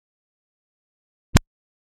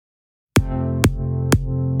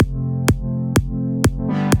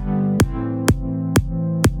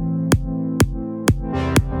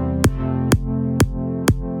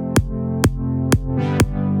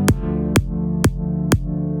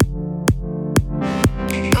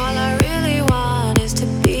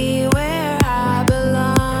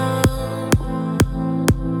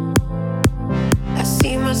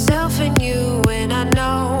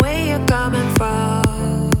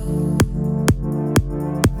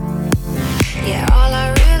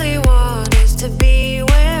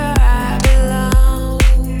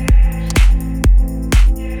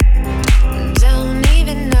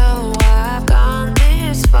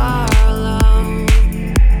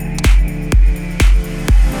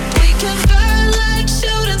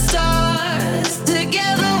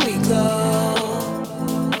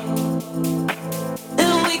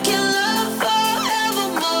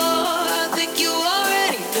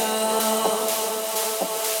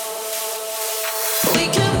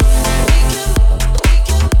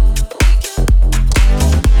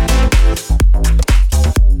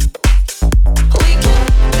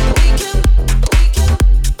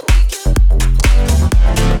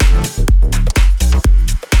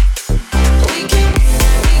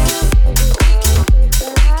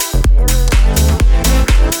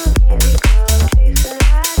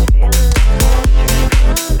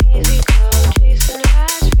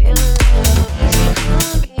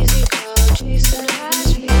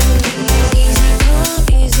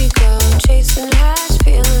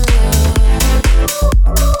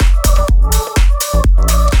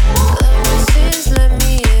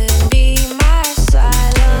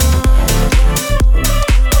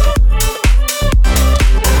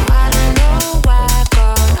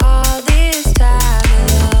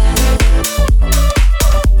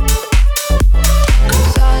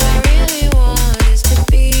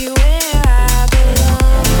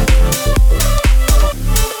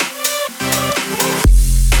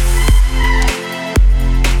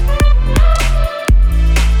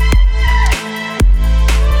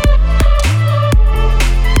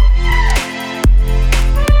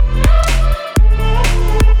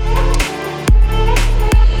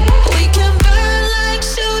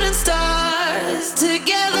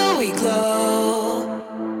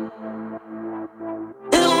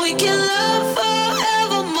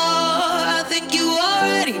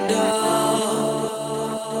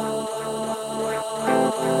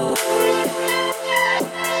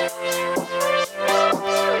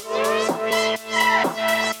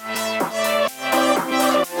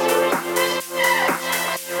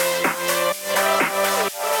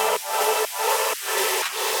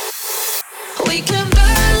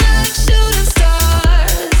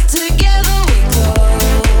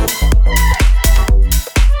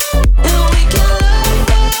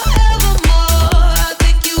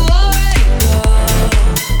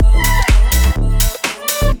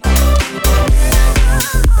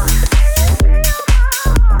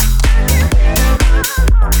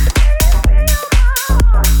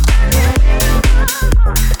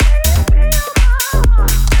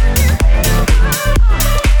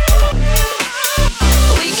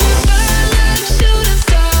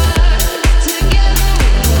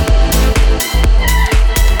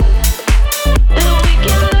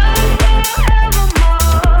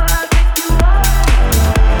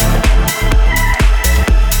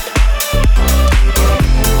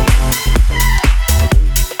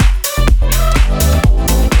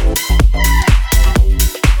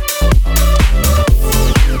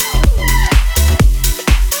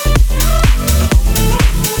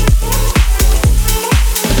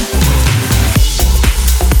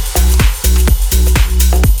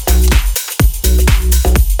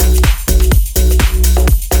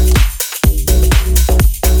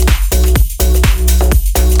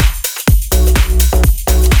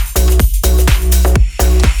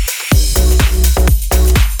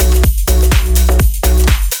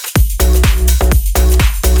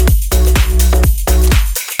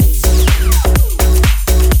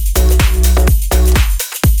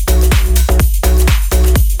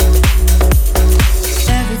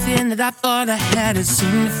it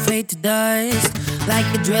seemed to fade to dust. Like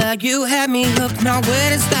a drug, you had me hooked. Now where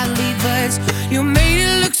does that leave us? You made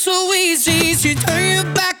it look so easy, so you turn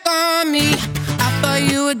your back on me. I thought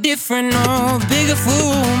you were different, no bigger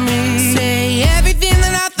fool me. Say everything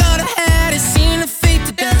that I thought I had, it seemed to fade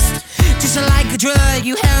to dust. Just like a drug,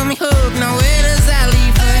 you held me hooked. Now where does that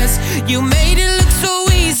leave us? You made it look so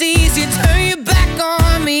easy, so you turn your back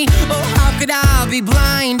on me. Oh, how could I be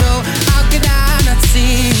blind? Oh, how could I not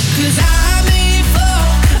see? 'Cause I may fall,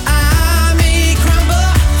 I may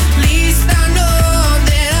crumble. At least I know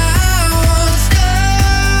that I won't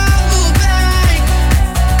stumble back.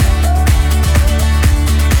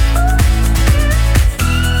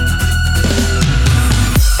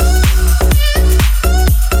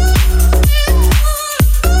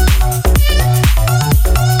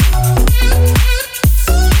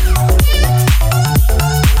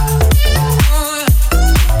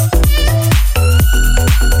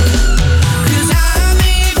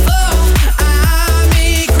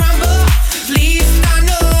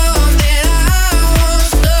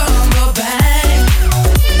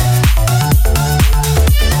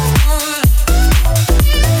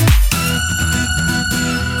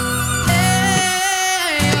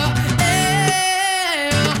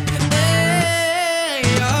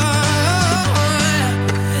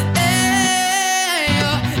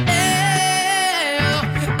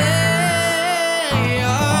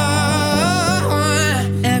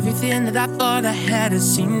 That I thought I had, it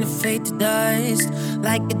seemed to fade to dust.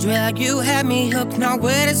 Like a drug, you had me hooked. Now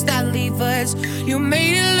where does that leave us? You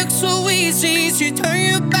made it look so easy, so you turn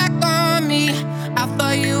your back on me. I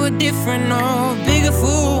thought you were different, no bigger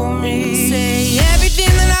fool me. Say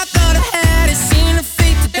everything that I thought I had, it seemed to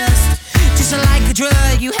fade to dust. Just like a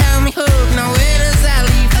drug, you held me hooked. Now where does that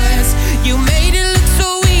leave us? You made it look so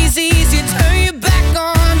easy, so you turn your back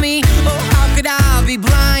on me. Oh, how could I be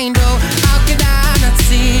blind? Oh, how could I not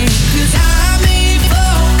see? 'Cause I may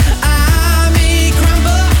fall, I may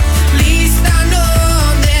crumble. At least I know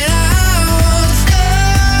that I won't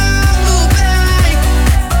stumble back.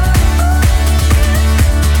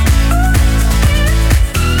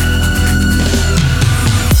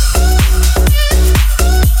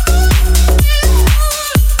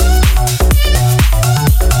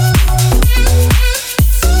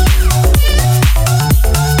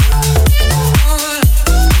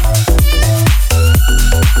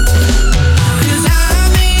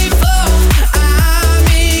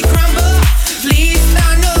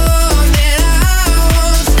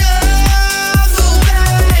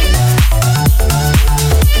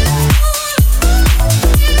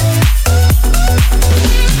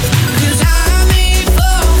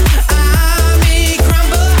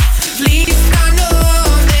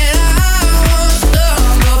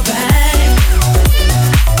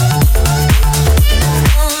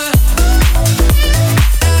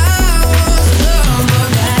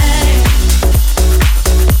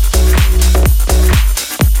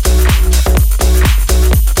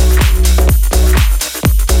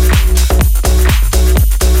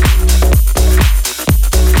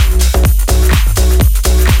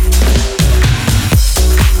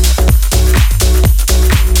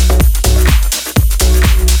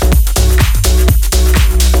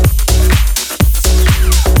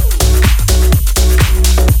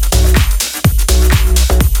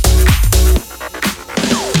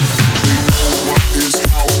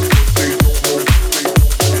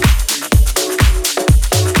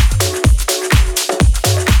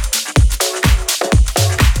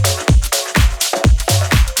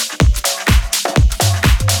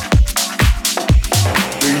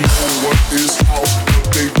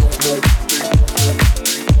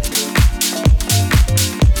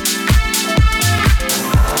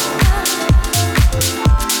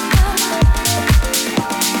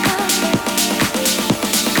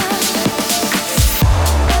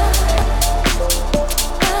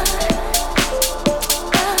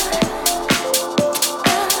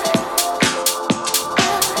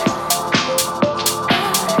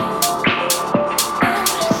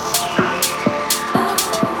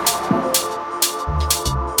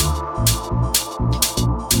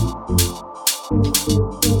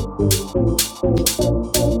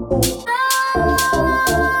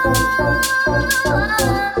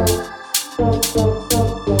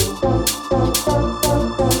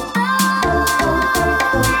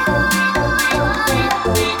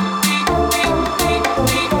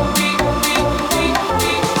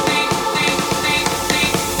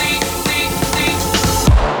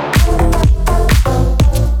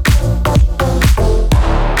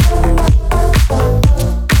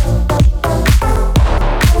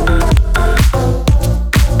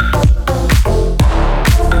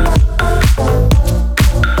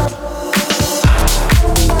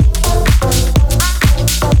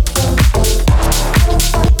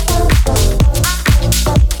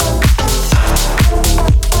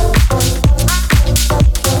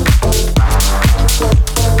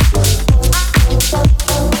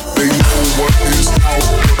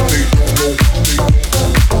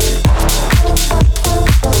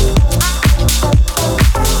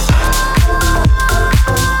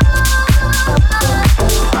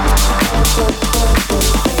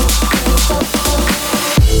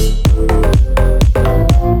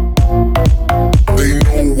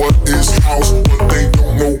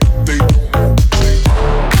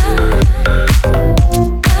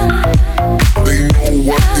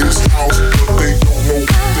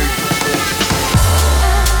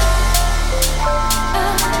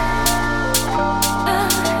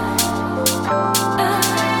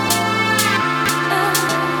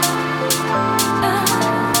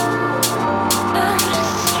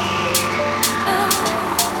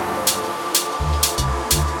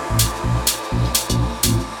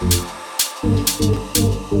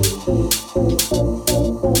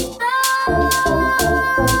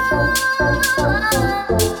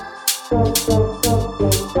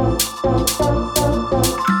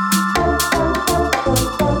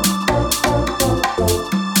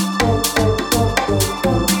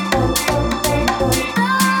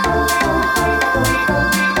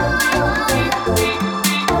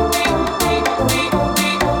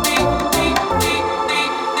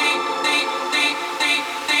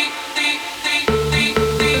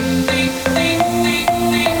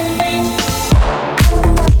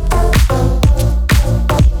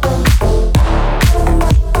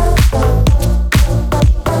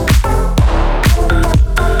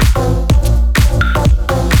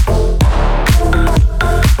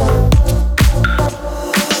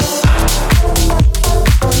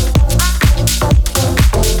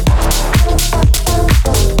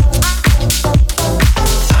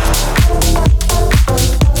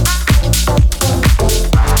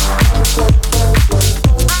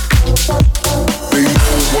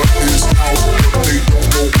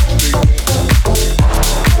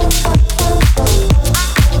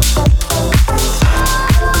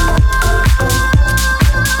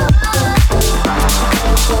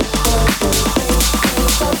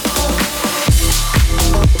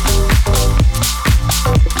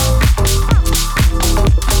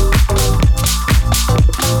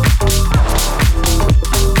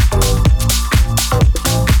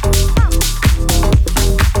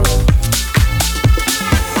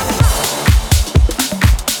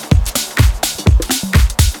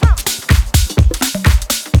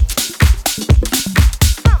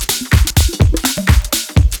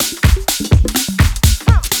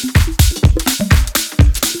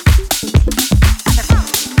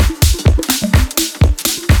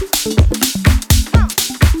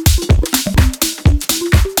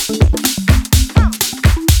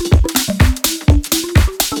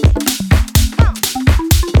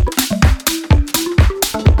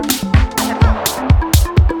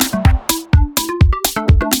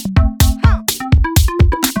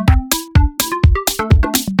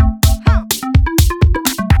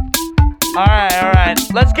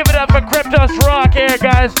 Let's give it up for KRYPTOS Rock here,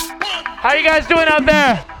 guys. How you guys doing out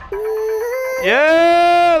there?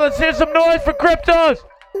 Yeah, let's hear some noise for KRYPTOS.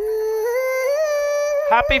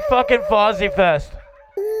 Happy fucking FozzyFest.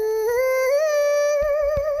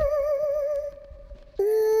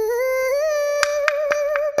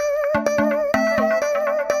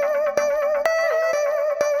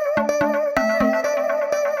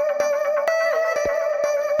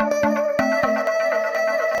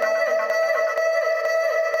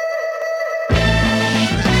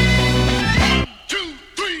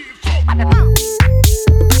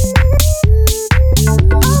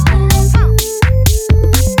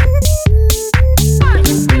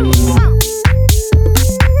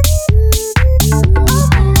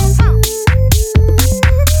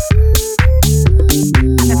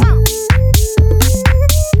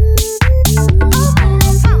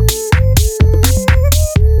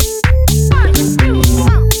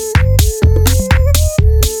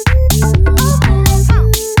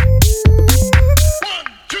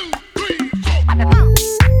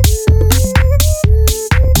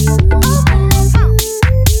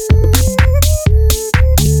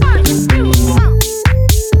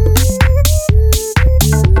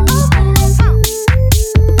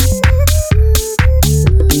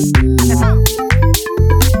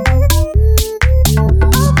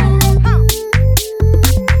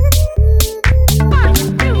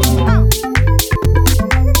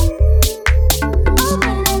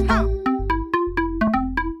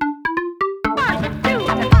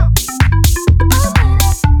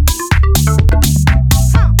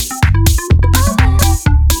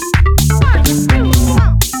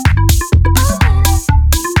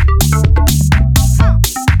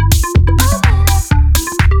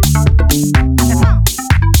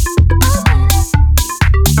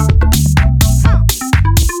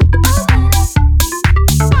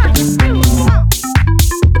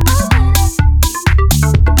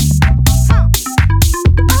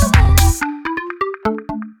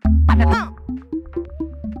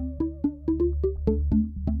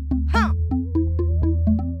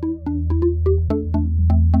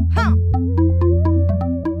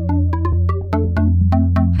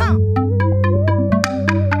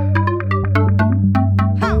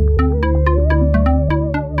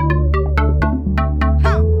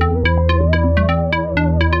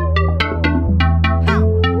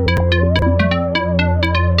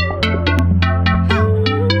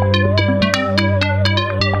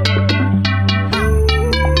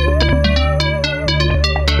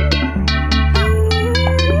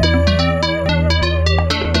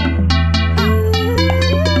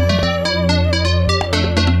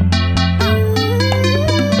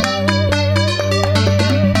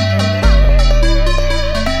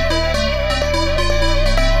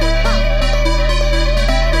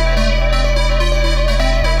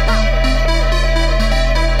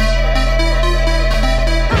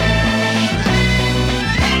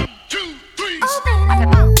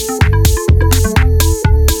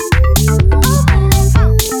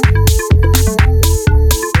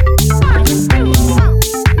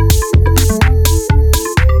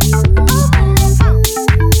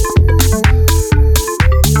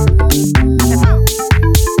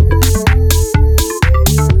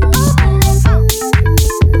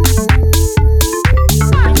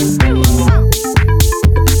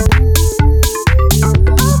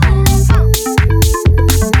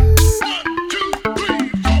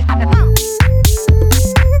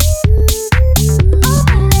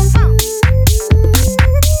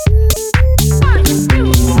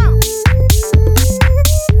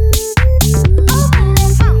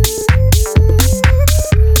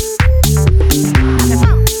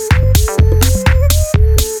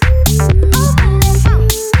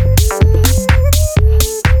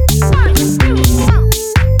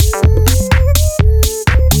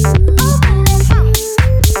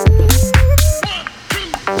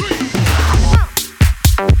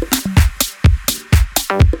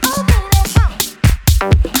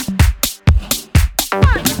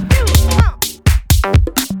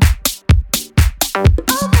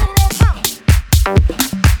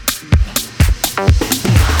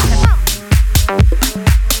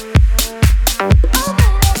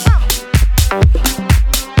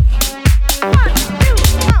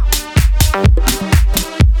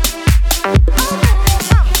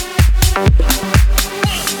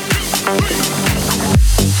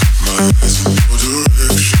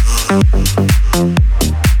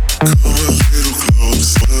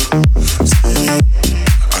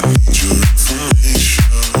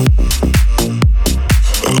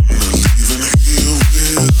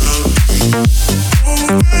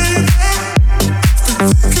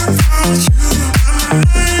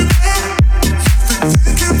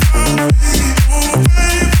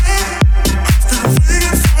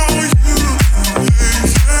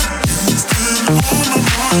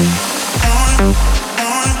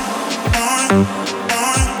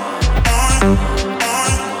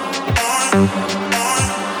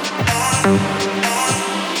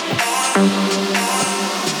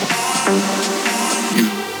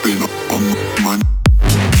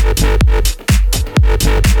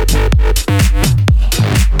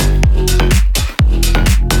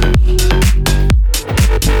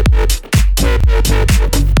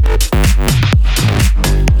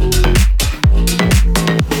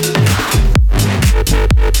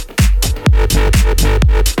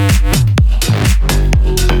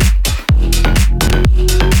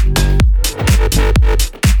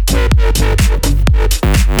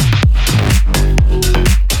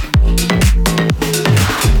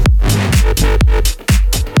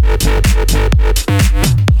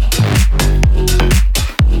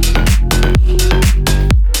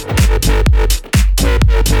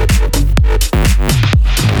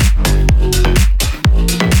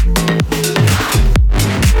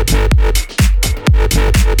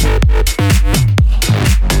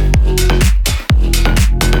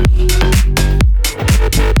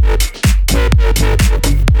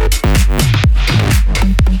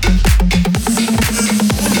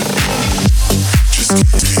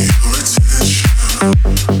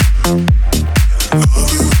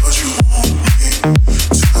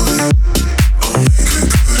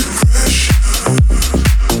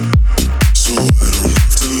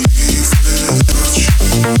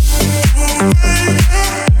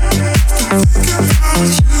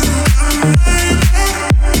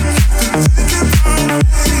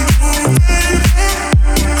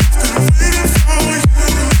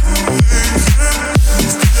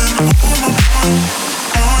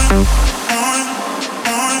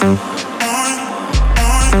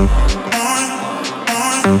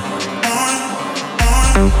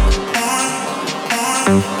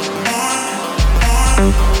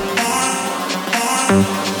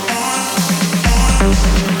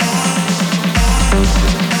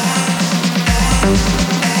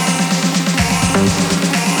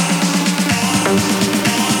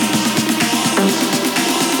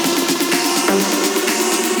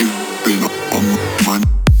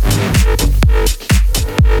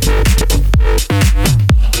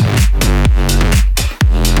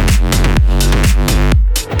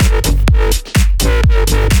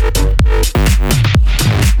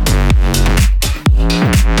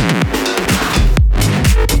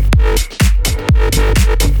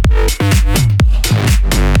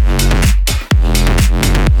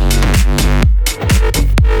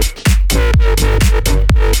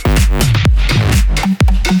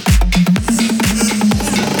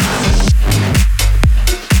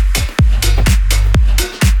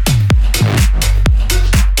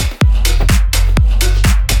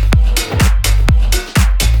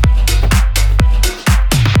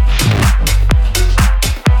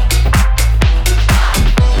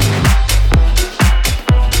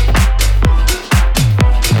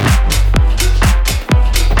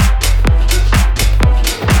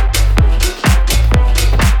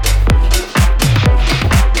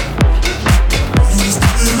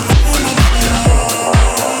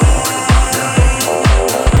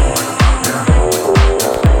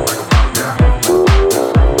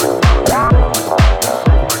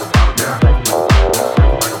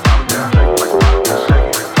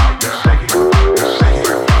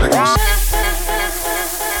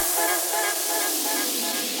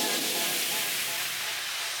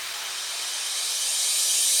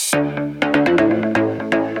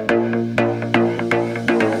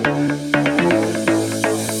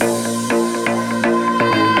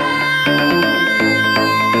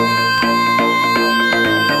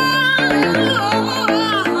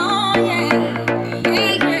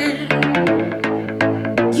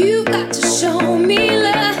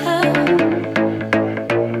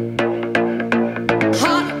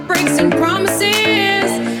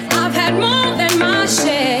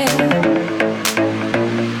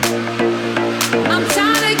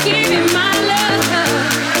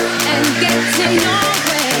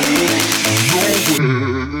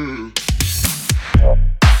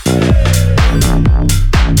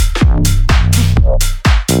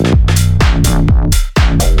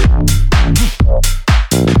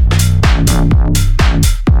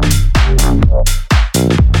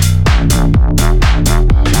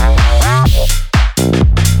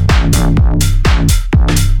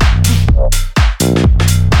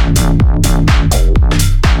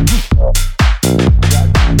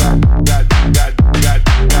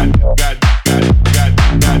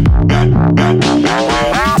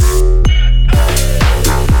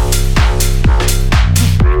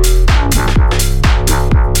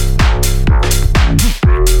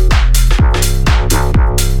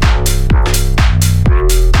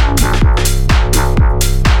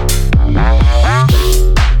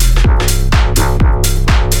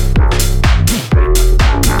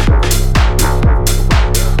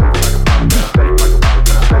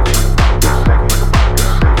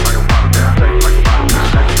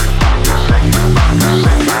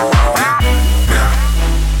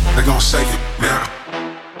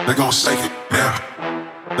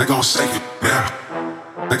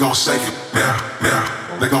 They gon' shake it now,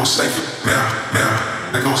 now. They gon' shake it now,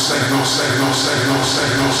 now. They gon' shake, gon' shake, gon' shake, gon'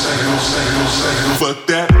 shake, gon' shake, gon' shake, gon' shake, gon' fuck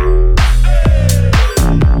that.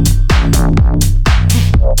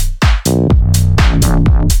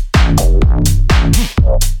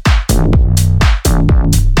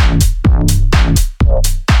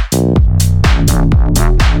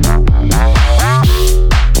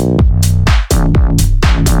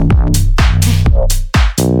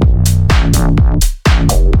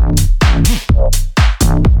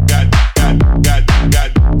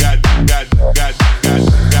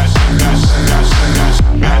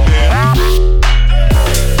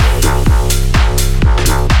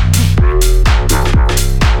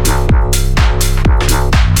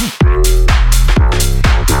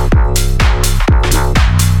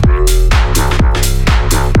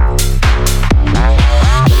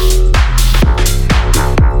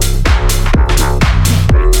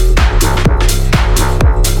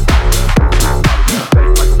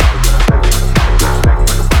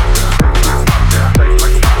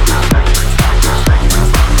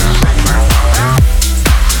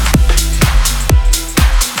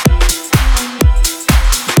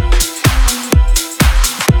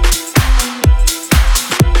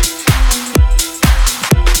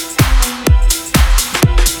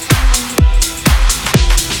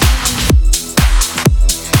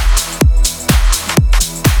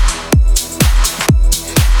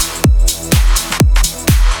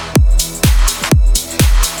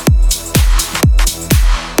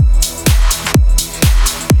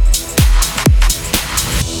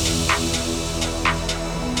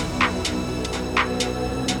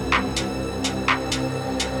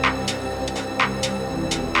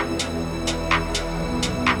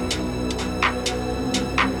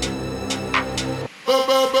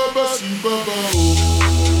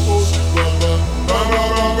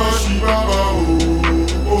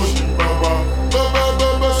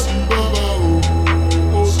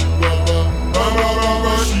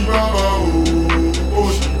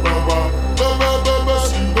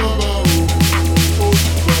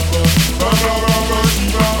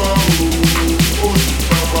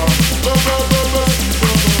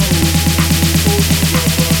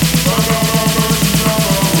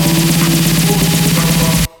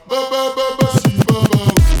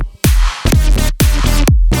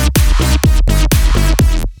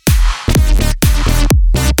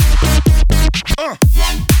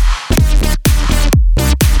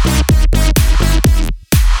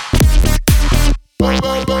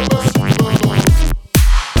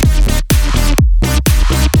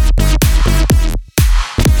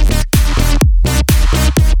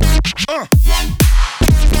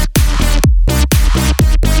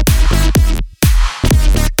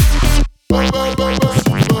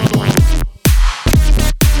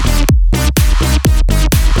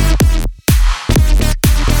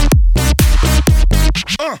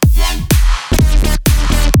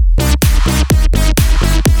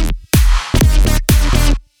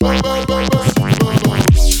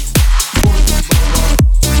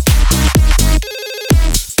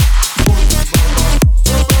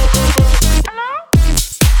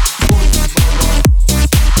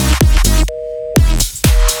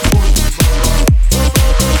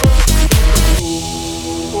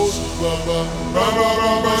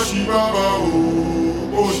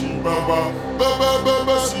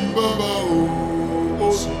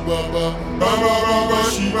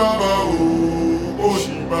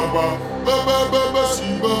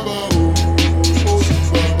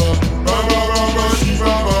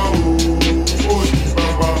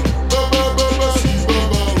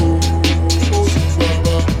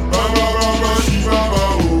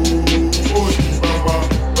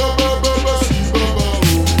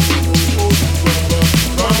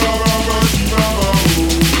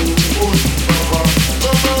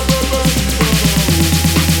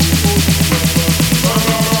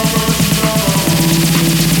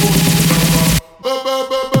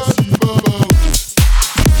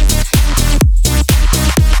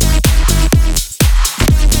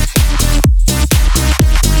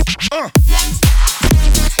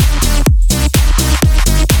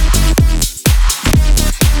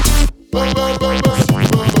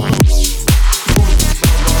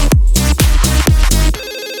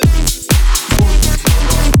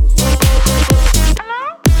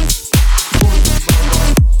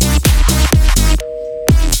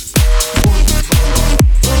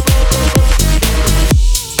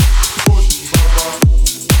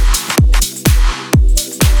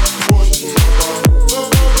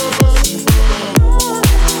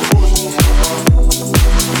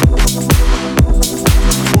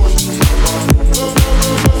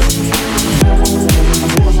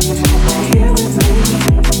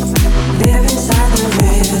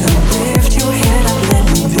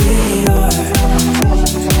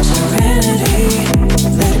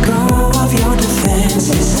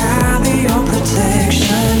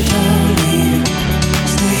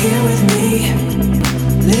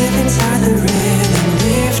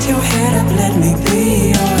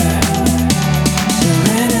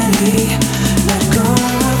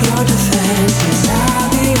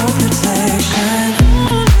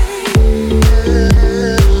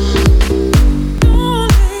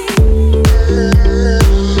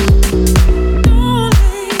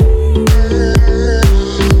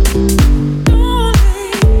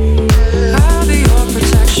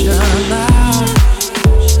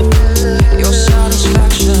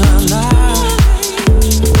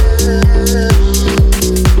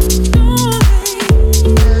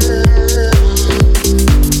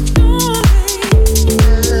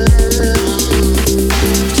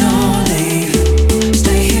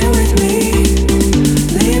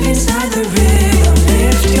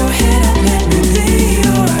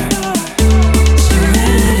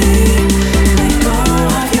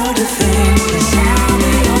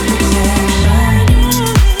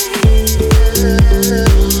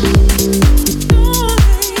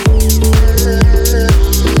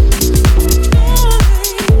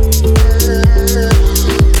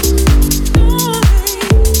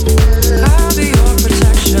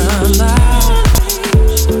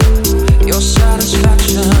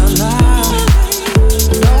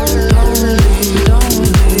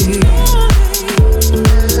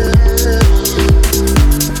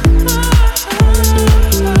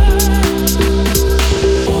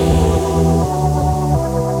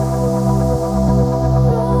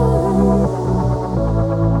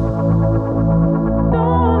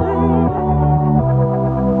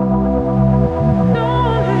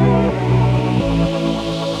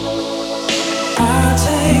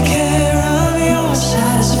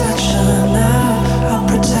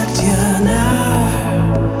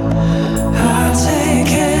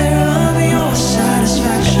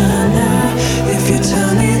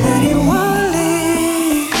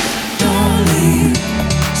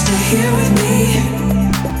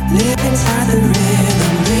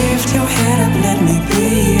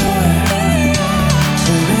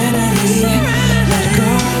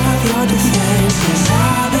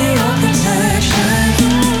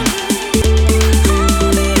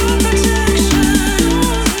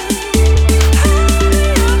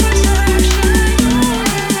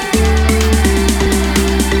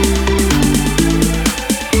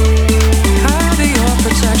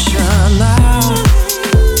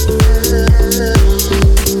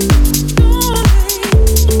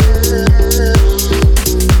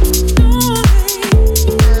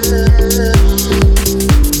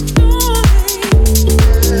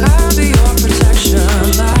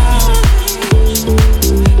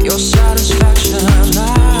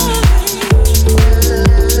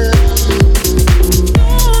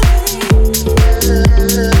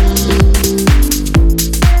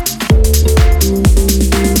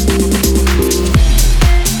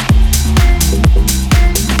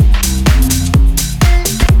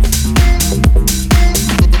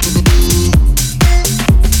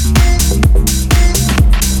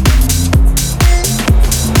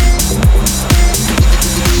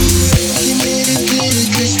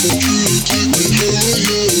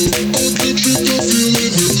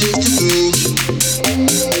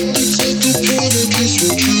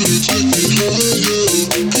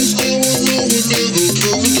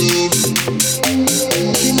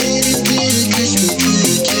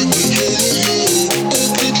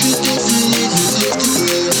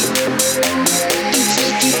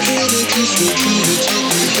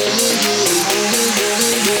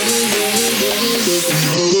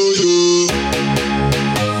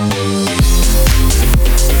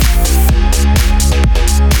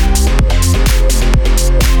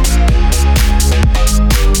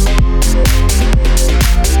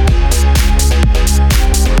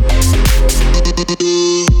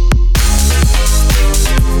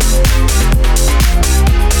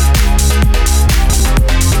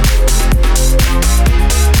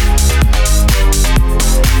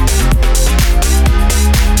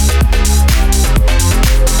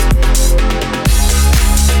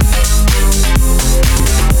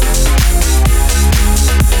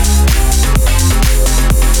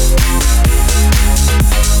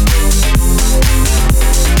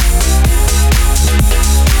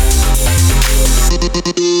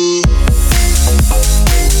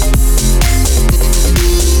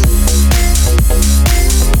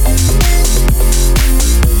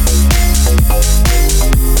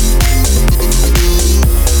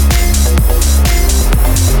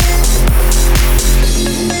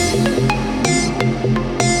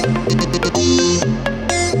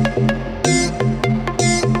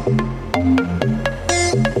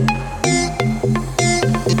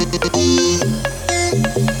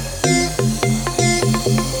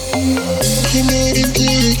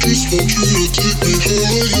 want you to take me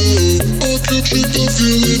higher. I captured the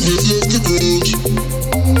feeling and left the ground.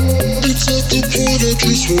 It's at the point I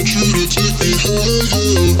just want you to take me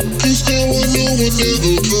higher. 'Cause now I know we're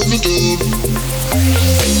never coming down.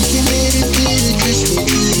 So right up there, I just want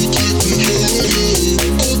you to take me higher.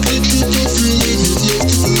 I captured the feeling and left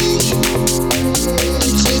the ground.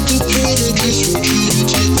 It's at the point I just want you to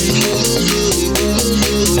take me higher.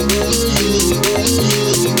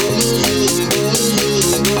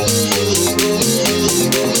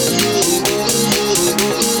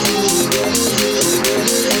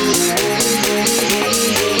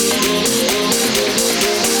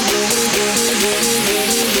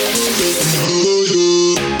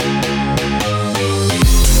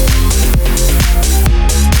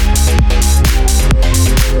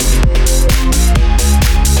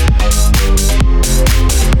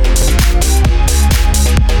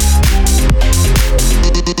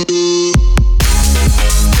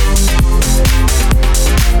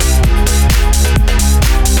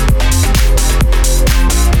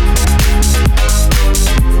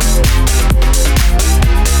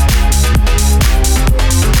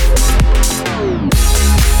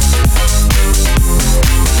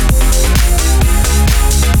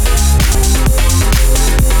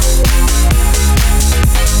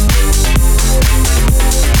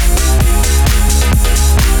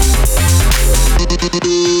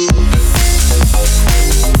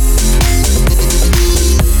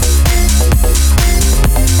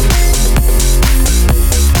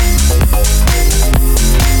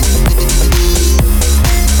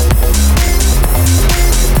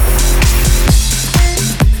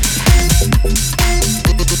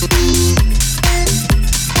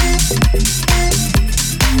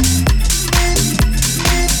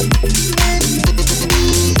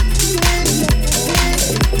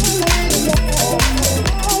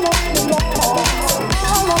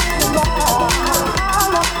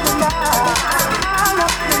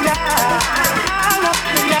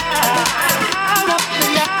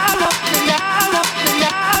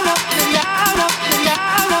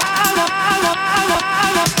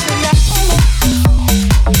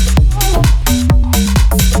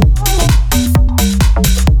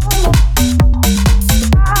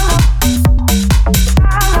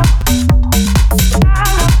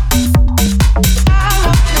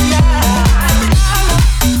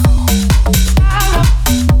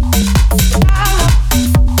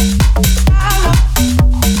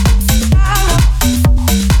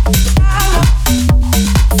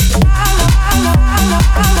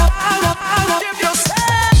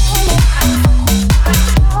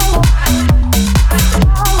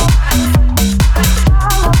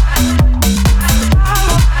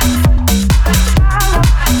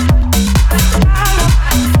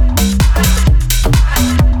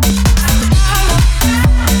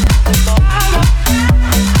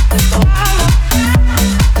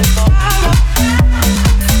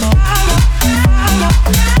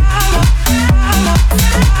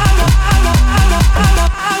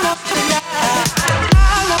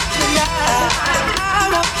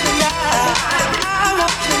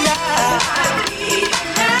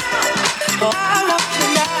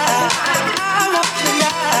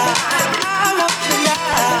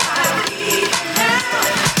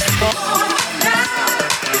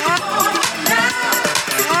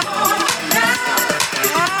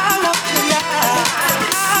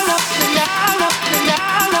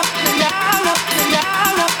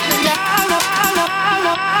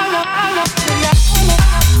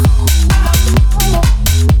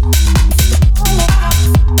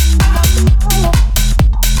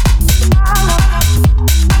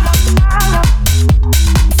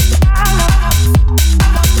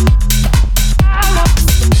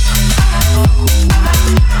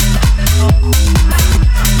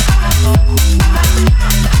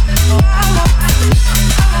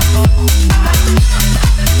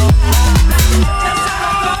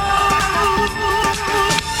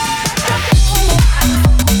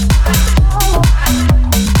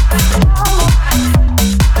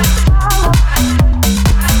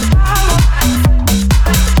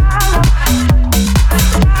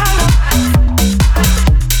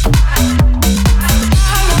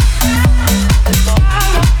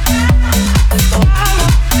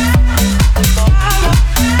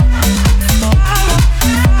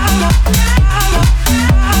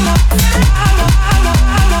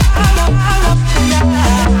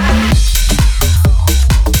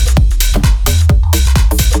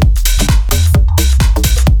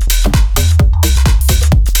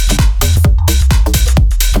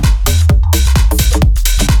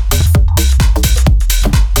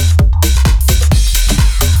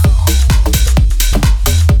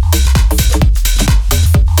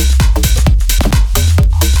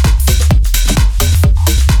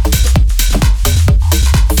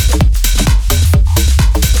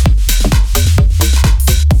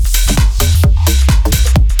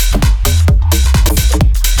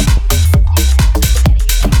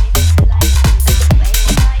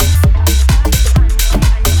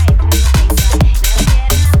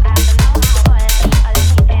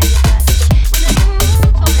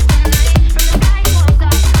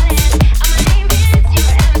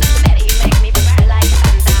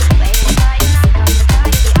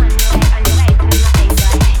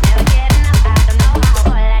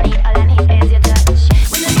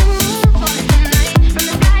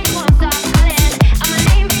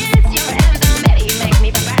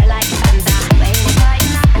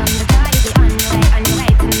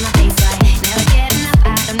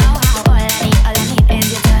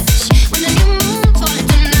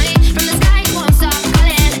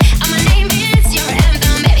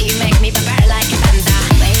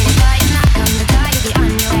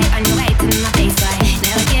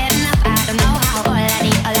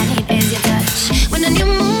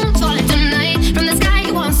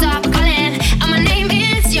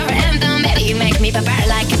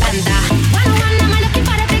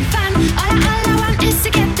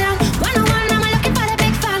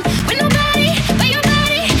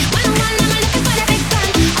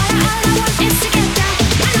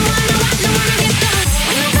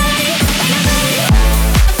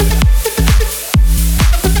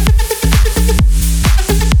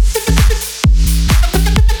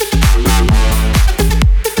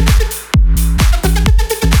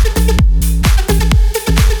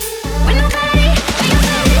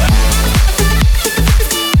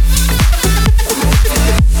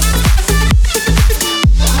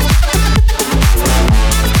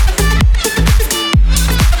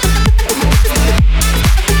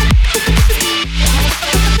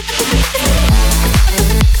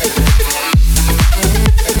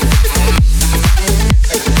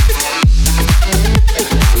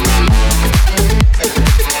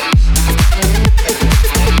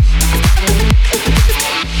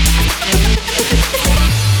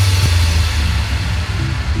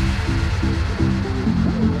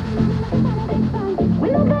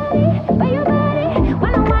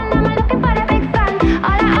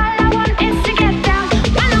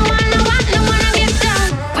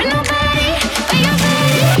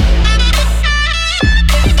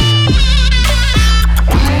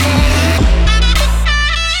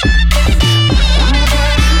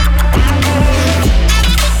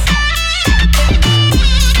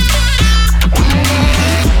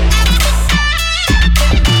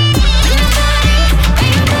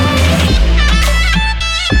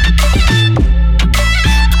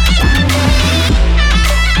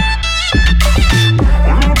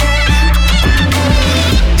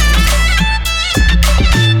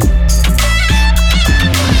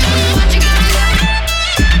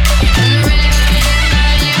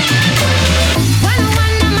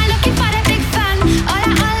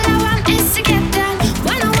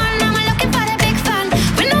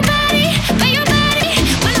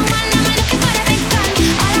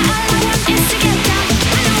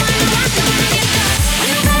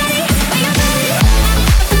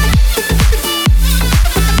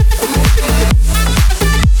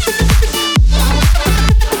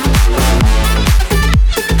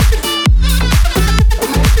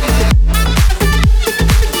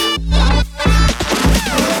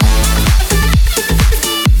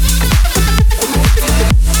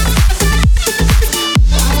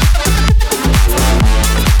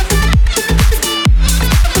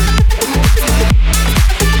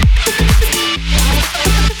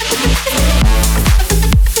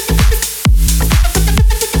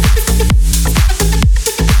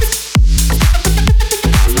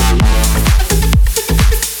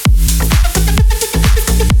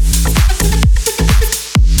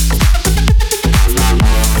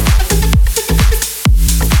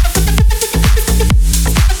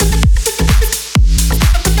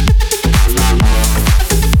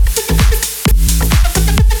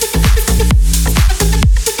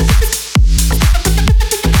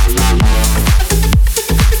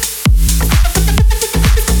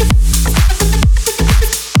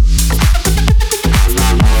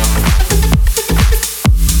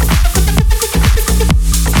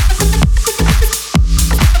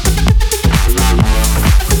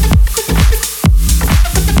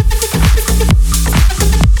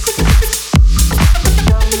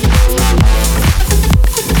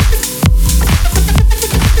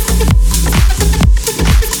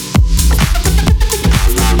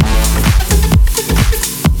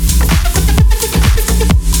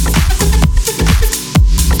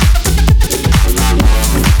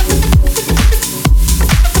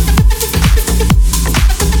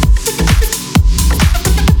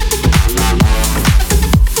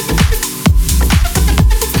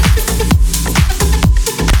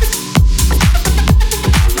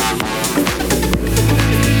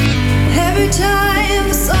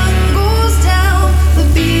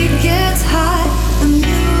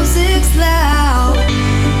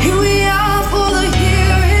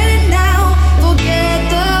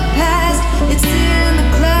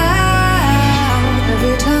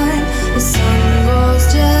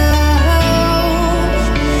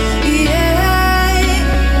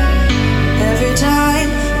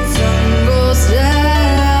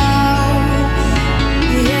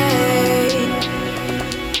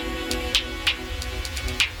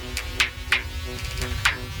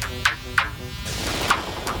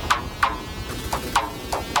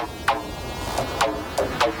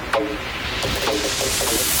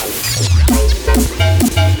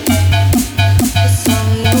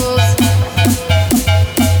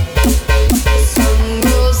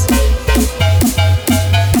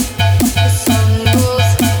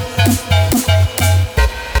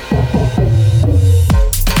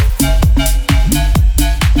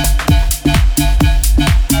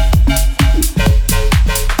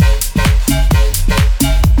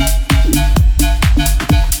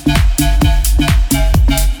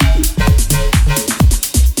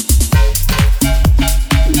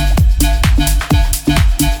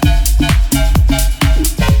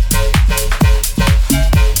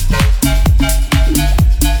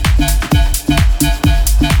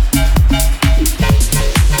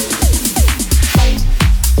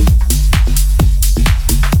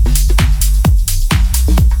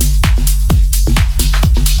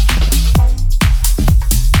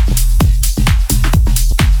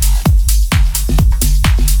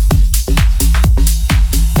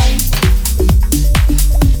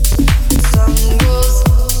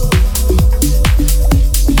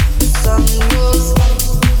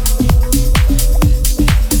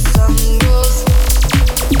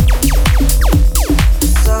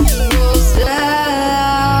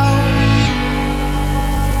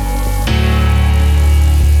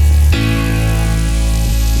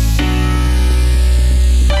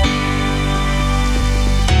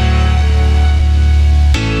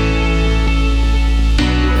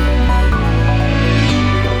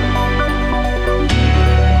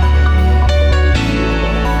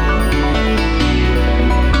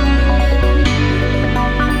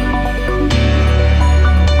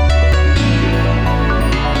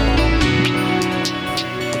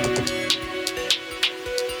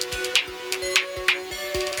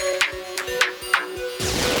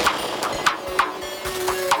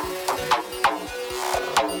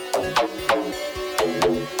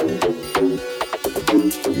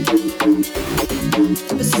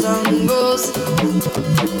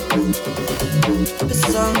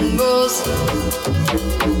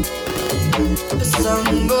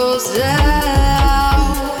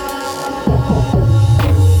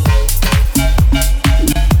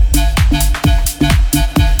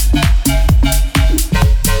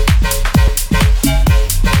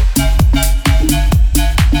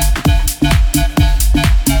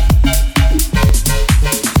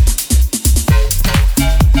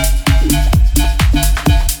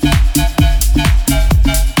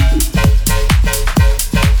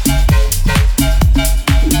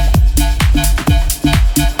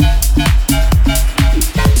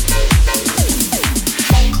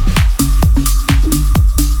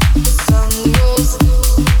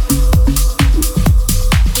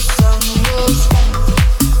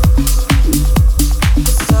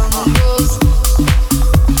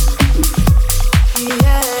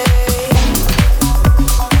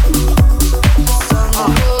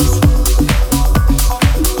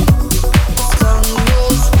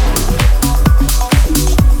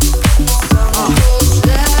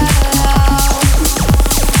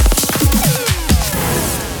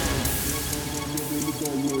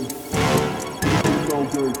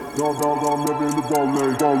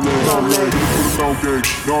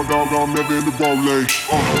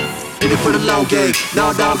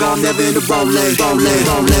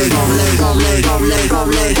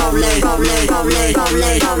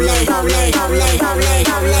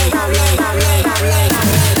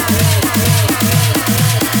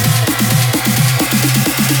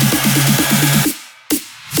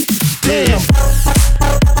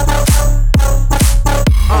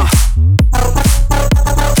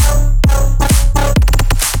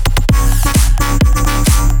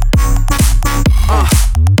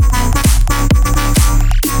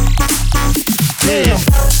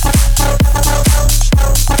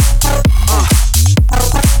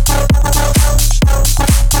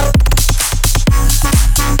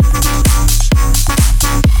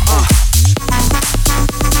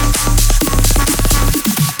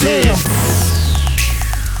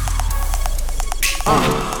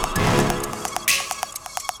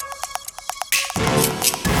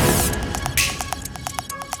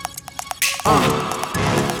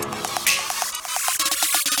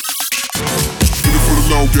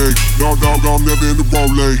 game. No dog, I'm never in the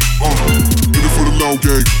rollay. In it for the long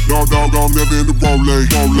game. No dog, I'm never in the rollay.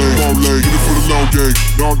 In it for the long game.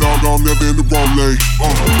 No dog, I'm never in the rollay.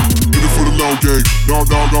 In it for the long game. No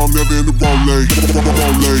dog, I'm never in the rollay.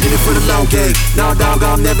 In it for the long game. No dog,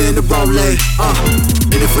 I'm never in the rollay.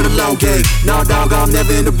 In it for the long game. No dog, I'm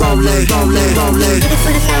never in the rollay. In it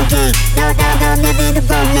for the long game. No dog, I'm never in the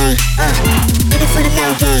rollay. In it for the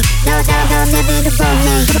long game. No dog, I'm never in the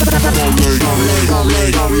rollay.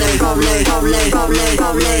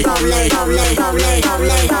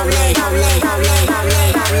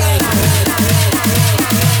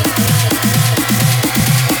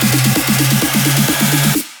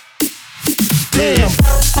 Damn.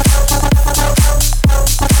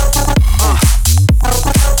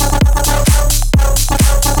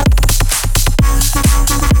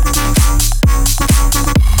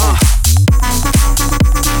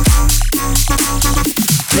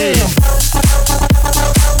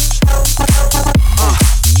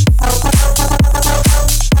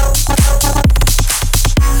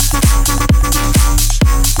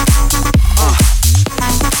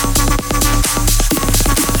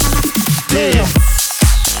 Damn.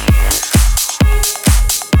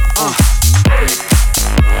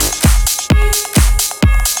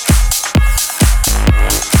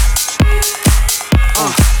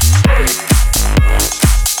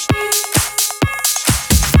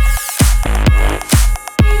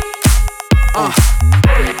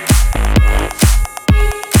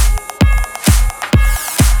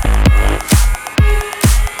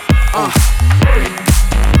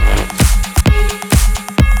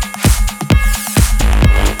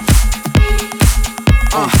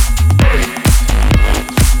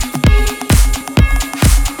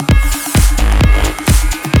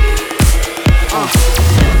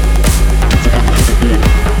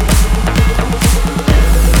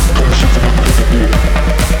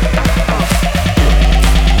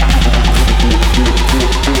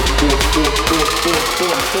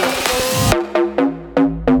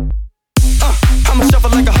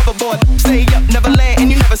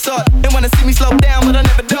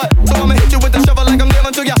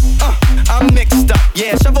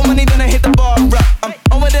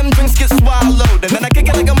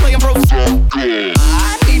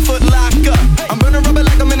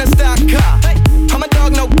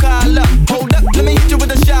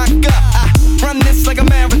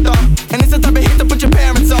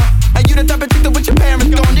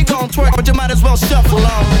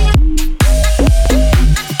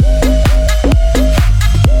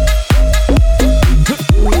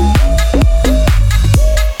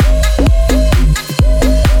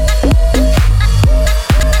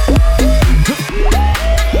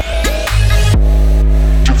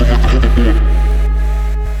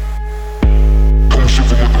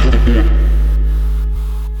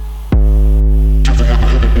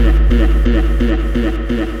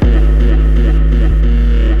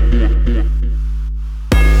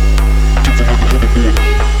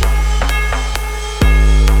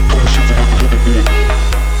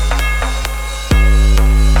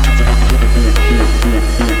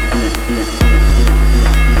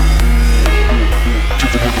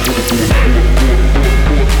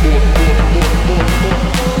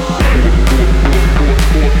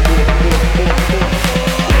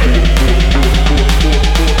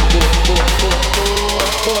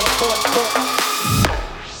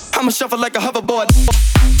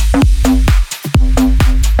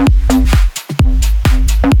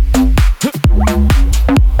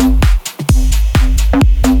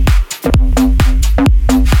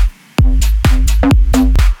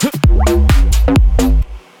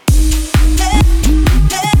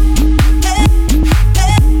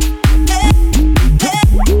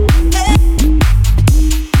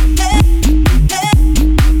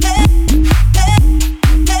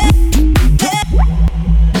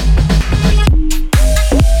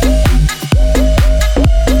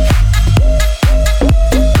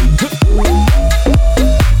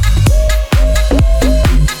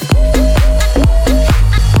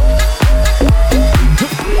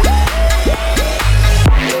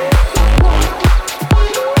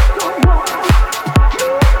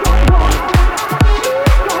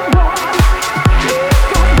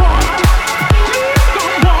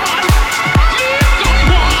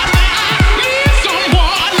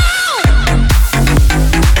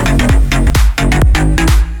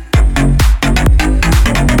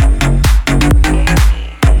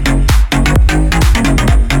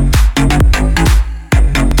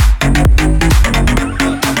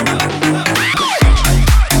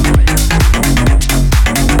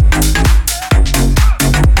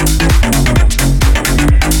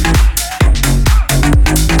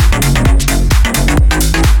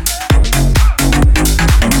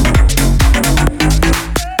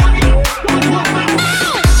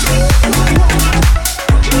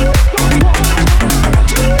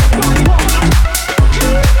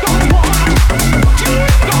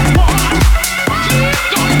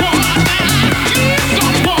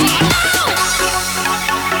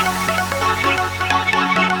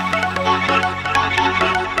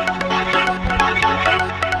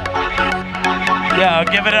 Yo,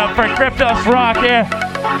 give it up for KRYPTOS Rock here.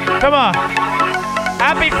 Come on.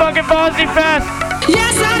 Happy fucking FozzyFest.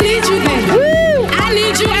 Yes, I need you, baby. Woo! I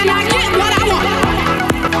need you and I get what I want.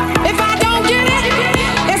 If I don't get it,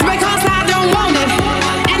 it's because I don't want it.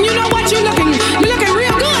 And you know what? You're looking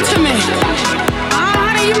real good to me.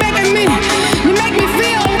 Honey, you make me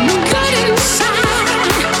feel good inside.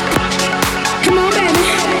 Come on, baby.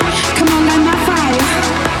 Come on, light my fire.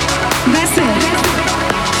 That's it.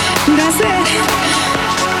 That's it.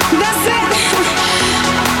 That's it.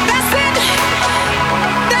 That's it.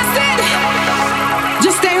 That's it.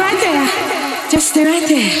 Just stay right there. Just stay right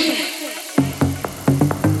there.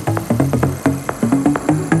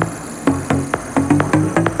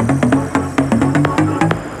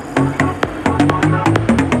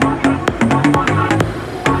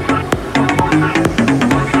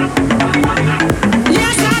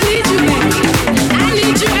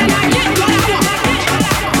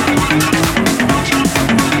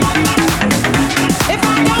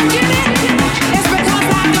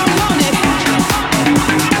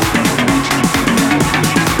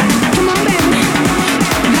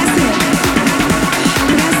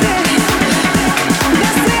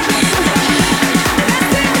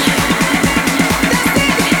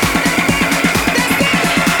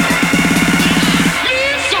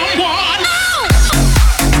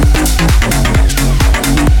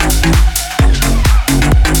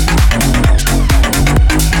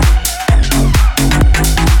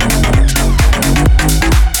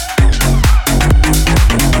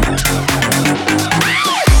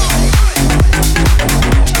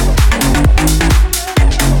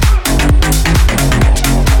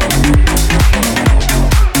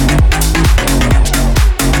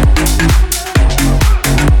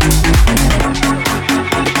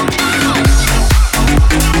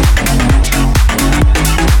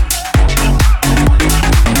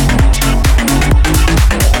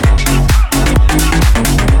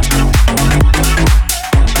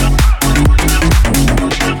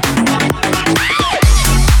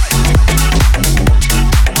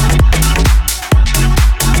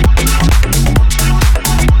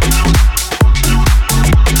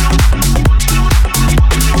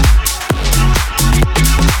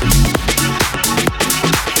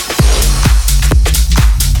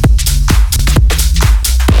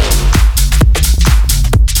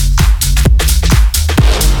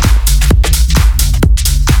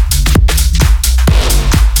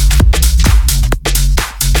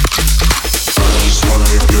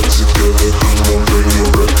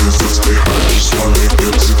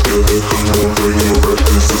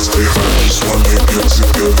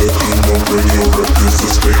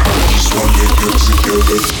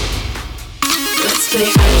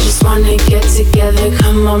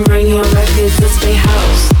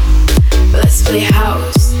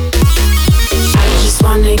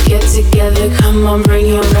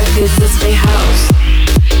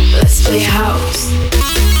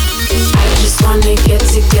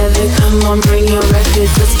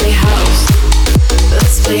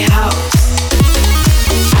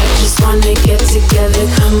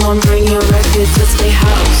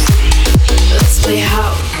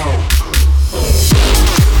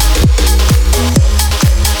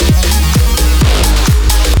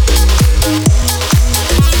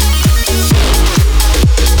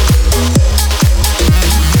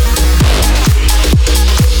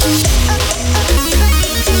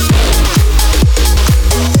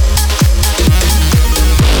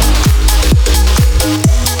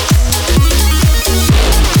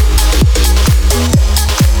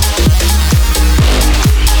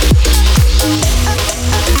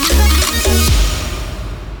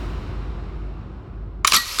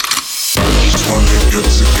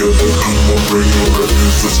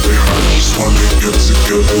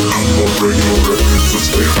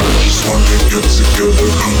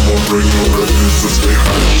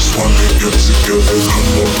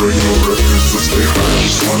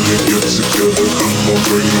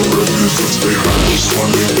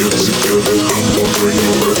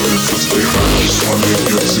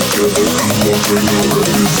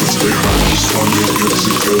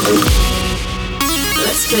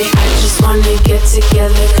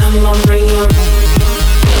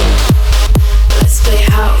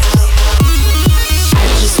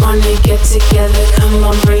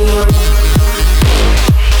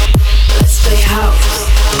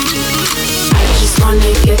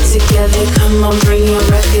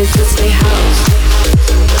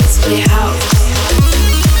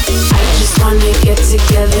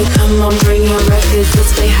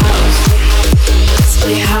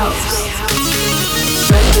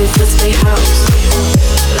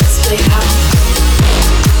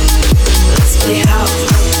 Let's play house.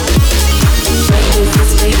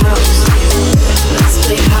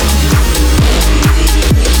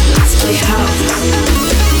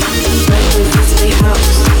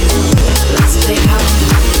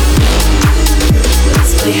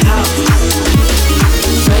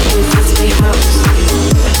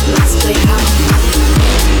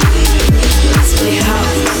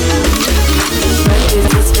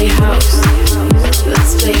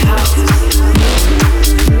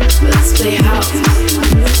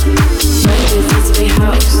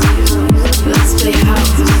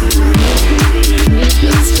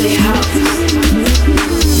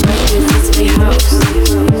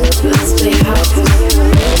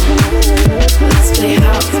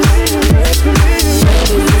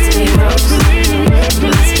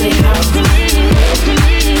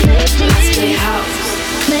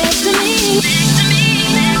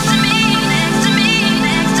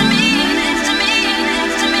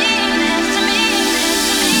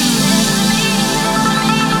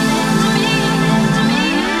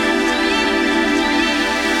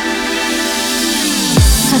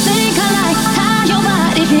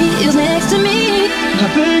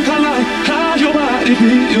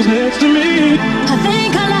 feels next to me. I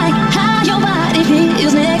think I like how your body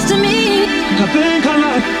feels next to me. I think I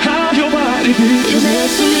like how your body feels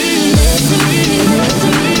next to me. Next to me, next to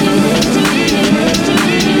me, next to me, next to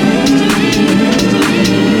me, next to me, next to me,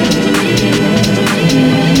 next to me, next to me.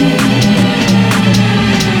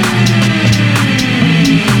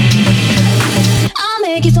 I'll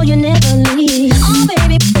make it so you never leave. Oh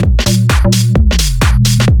baby.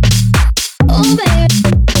 Oh baby.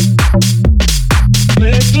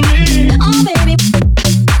 Next to me. Oh baby.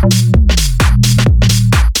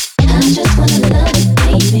 I just wanna love you,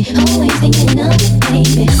 baby. Always thinking of you,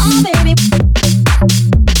 baby. Oh baby.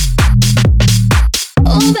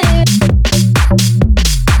 Oh baby.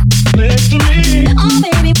 Next to me. Oh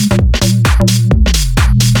baby.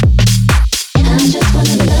 I just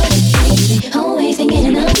wanna love you, baby. Always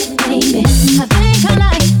thinking of you, baby. I think I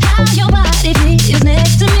like how your body feels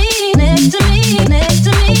next to me, next to me, next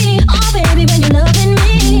to me. Oh baby, when you're loving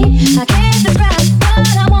me, I can't describe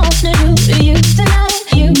what I wanna do to you tonight,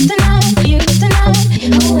 you tonight, you tonight.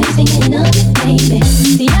 Always thinking of you, baby.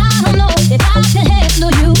 See, I don't know if I can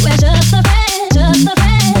handle you as just a friend, just a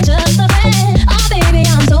friend, just a friend. Oh baby,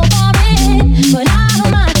 I'm so far in, but I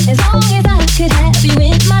don't mind as long as I could have you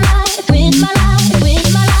in my life, in my life,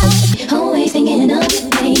 in my life. Always thinking of you,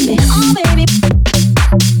 baby. Oh baby.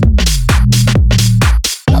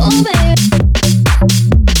 Oh baby.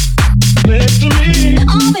 Next to me.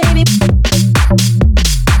 Oh baby.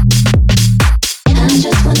 I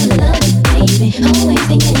just wanna love you, baby. Always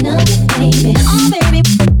thinking of you, baby. Oh baby.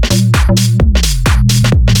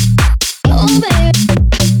 Oh baby.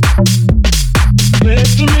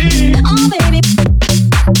 Next to me. Oh baby.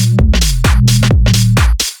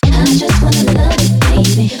 I just wanna love you,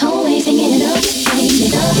 baby. Always thinking of you, baby.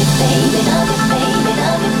 Love you, baby. Love you, baby.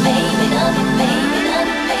 Love you, baby. Love you, baby. Love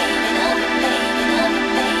you, baby. Love you, baby. Love you, baby. Love you,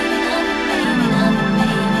 baby. Love you, baby. Love you,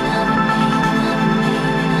 baby. Love you, baby.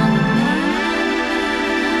 Love you, baby.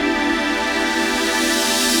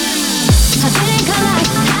 I think I like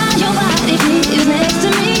how your body feels next to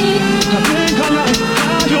me. I think I like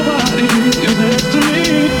how your body feels next to me.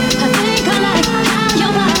 I think I like how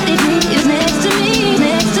your body feels next to me,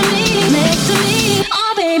 next to me, next to me.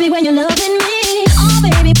 Oh baby, when you're loving me, oh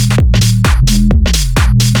baby.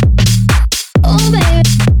 Oh baby.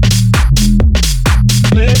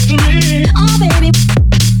 Next to me. Oh baby.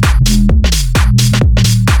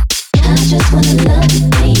 I just wanna love you,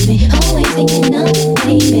 baby. Always thinking of you,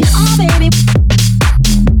 baby. Oh baby.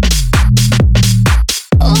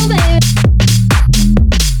 Oh baby.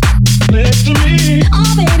 Next to me.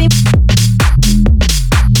 Oh baby.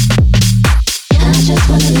 I just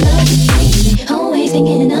wanna love you, baby. Always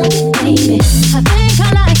thinking of you, baby. I think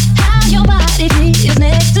I like how your body feels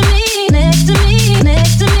next to me, next to me,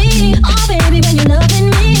 next to me. Oh baby, when you're loving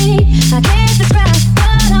me, I can't describe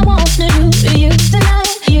what I wanna do to you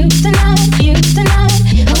tonight, you tonight, you tonight.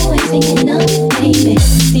 Always thinking of you, baby.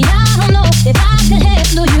 See, I don't know if I can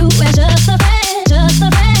handle you as just a friend, just a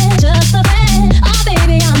friend, just a friend. Oh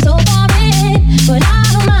baby, I'm so far in, but I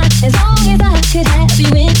don't mind as long as I could have you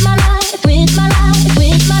in my life, in my life,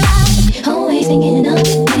 in my life. Always thinking of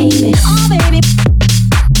you, baby. Oh baby.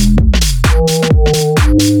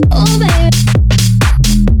 Oh baby.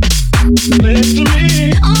 Next to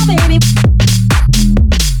me. Oh baby.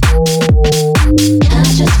 I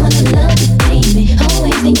just wanna love you, baby.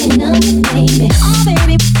 Always thinking of you, baby. Oh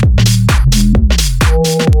baby.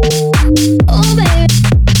 Oh baby.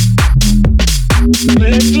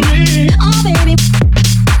 Next to me. Oh baby.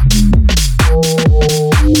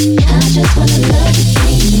 I just wanna love you,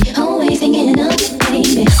 baby. Always thinking of you,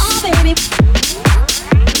 baby. Oh baby.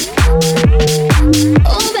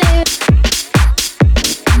 Oh baby.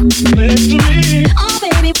 Next to me. Oh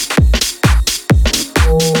baby.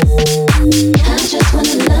 I just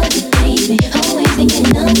wanna love you, baby. Always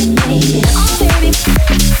thinking of you, baby. Oh baby.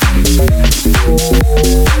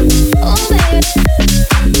 Oh baby.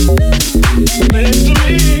 Next to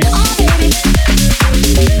me. Oh baby.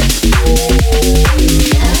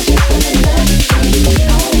 I just wanna love you, baby.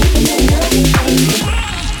 Always thinking of you, baby.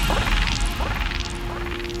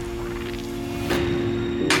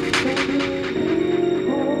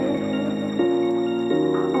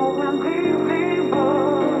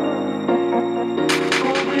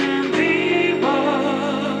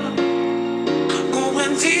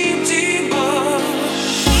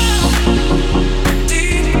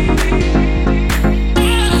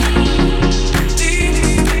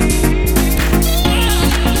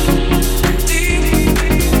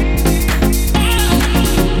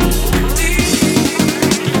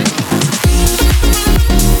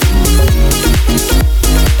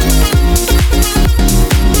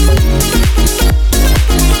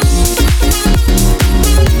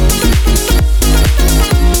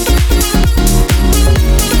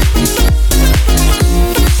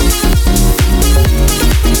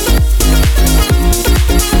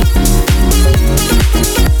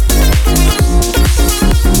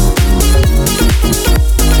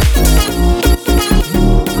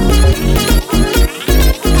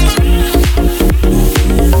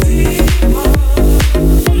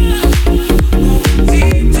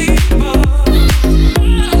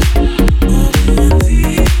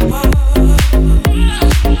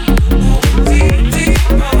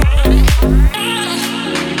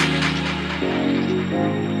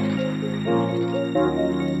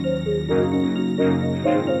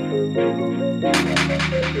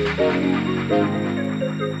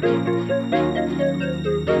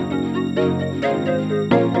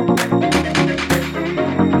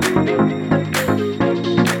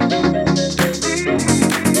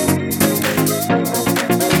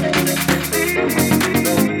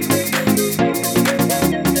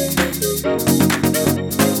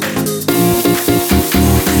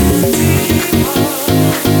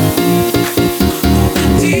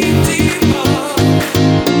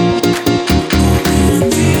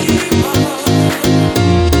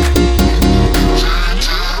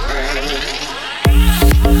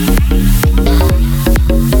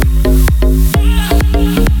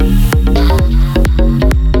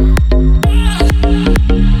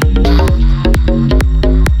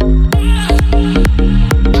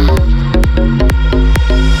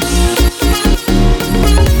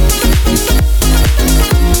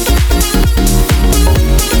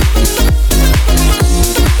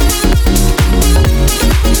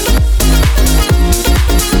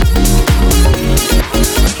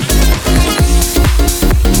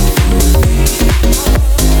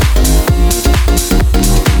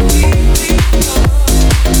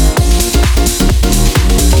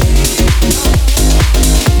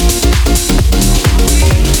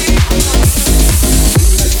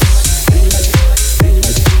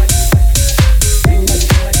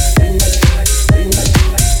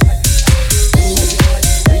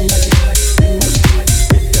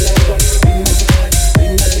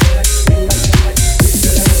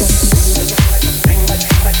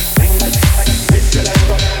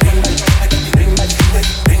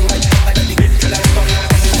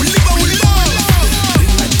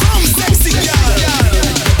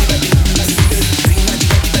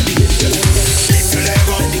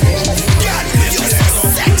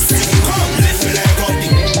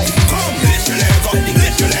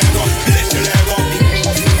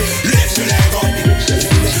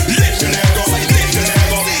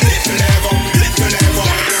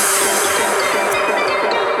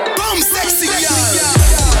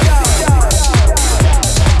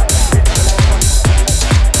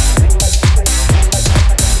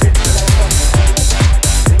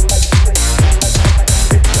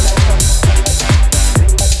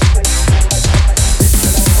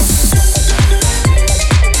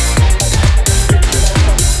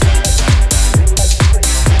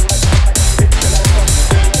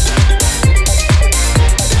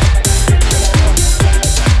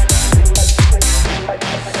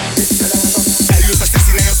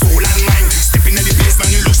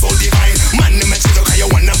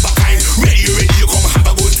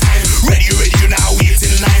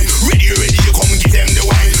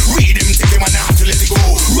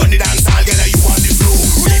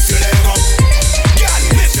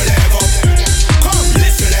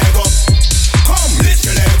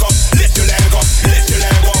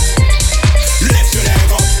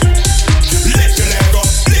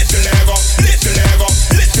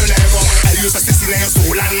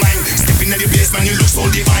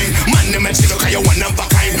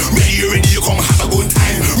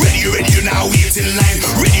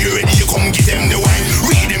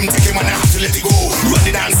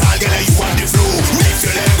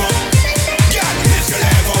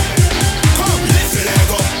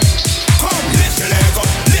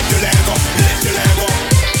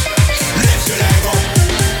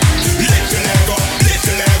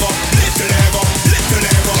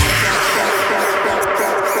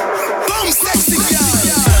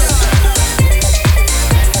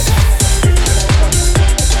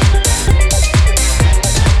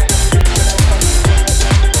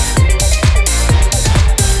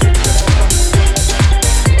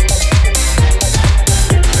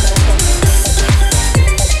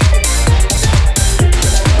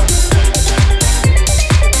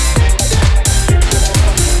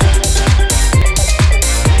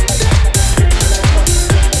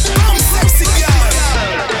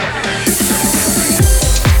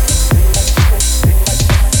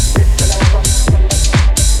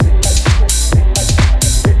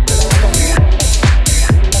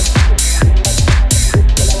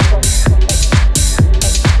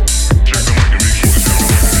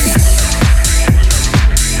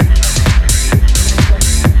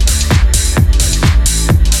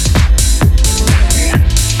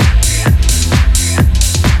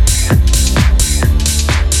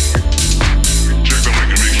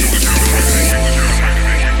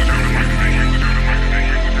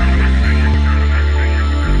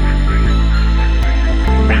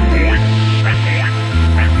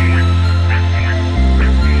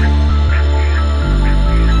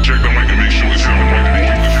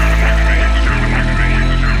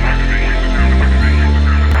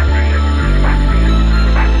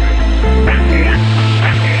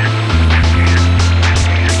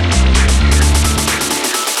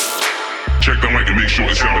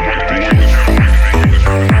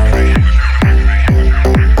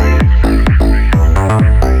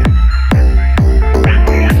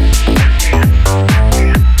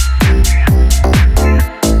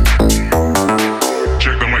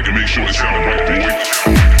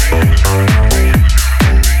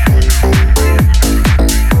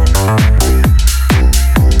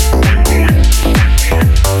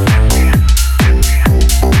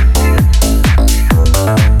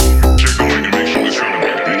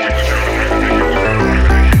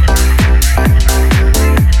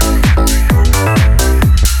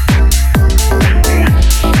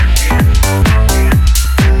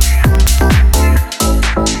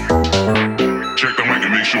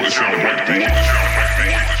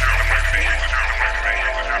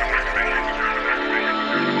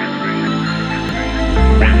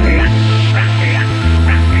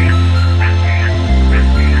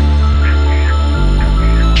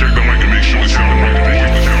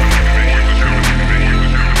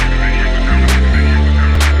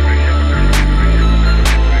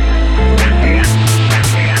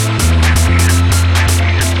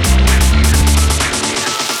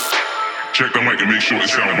 sure it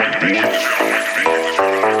sound right, boy.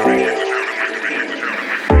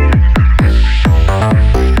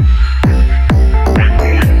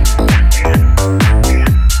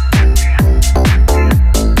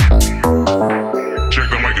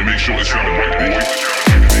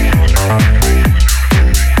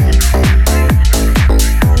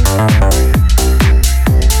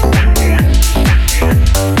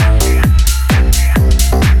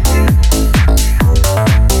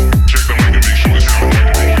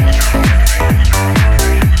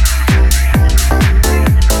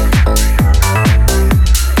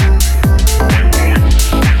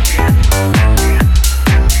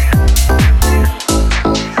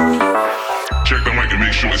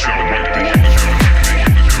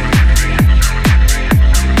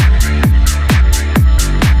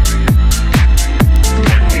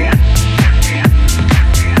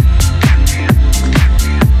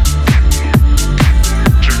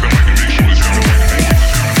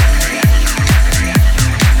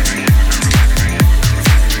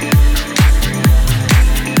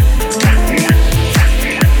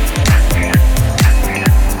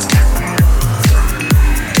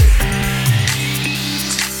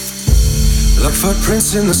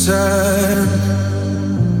 Footprints in the sand,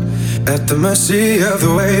 at the mercy of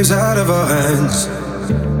the waves out of our hands.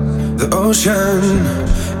 The ocean,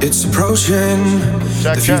 it's approaching.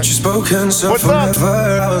 The future spoken, so What's forever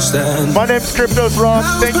up? I'll stand. My name's KRYPTOS Rock.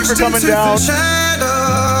 Thank you for coming down. It's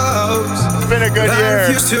been a good year.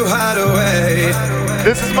 Used to hide away.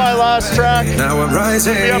 This is my last track. Now I'm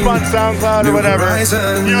rising. Be up on SoundCloud or whatever.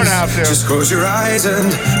 Horizons. You don't have to. Just close your eyes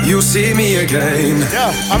and you'll see me again.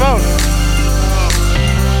 Yeah, I'm out.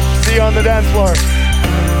 See you on the dance floor.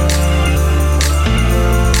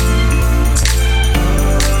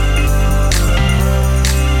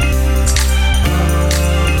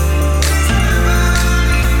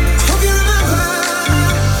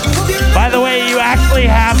 By the way, you actually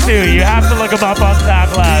have to. You have to look him up on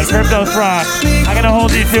SoundCloud. KRYPTOS Rock. I'm gonna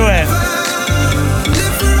hold you to it.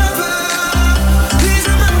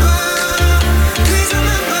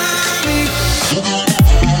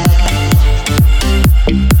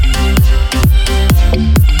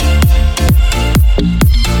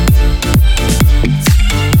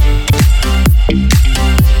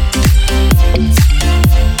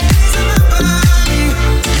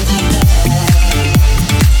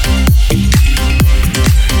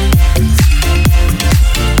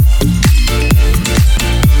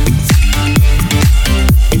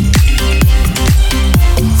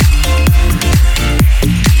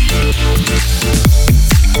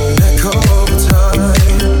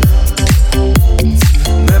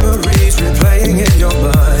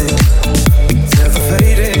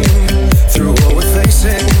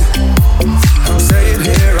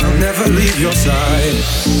 Your side.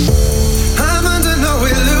 I'm under no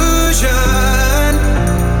illusion,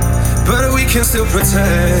 but we can still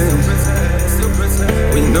pretend.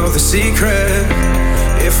 We know the secret.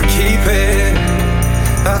 If we keep it,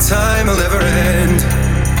 our time will never end.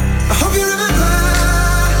 I hope you remember.